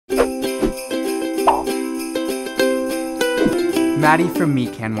Maddie from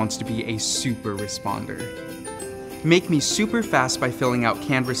MeatCan wants to be a super responder. Make me super fast by filling out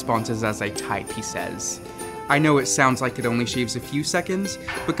canned responses as I type, he says. I know it sounds like it only shaves a few seconds,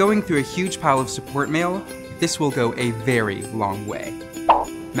 but going through a huge pile of support mail, this will go a very long way.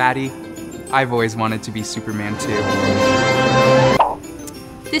 Maddie, I've always wanted to be Superman too.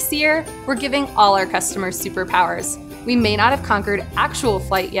 This year, we're giving all our customers superpowers. We may not have conquered actual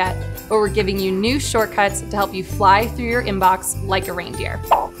flight yet, but we're giving you new shortcuts to help you fly through your inbox like a reindeer.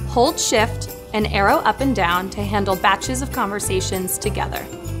 Hold Shift and arrow up and down to handle batches of conversations together.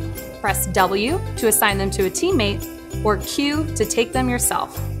 Press W to assign them to a teammate, or Q to take them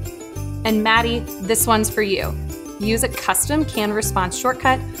yourself. And Maddie, this one's for you. Use a custom canned response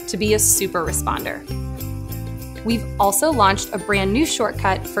shortcut to be a super responder. We've also launched a brand new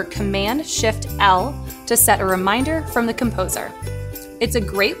shortcut for Command-Shift-L to set a reminder from the composer. It's a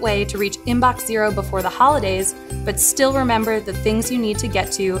great way to reach inbox zero before the holidays, but still remember the things you need to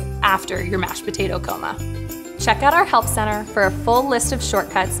get to after your mashed potato coma. Check out our Help Center for a full list of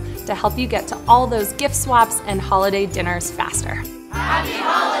shortcuts to help you get to all those gift swaps and holiday dinners faster. Happy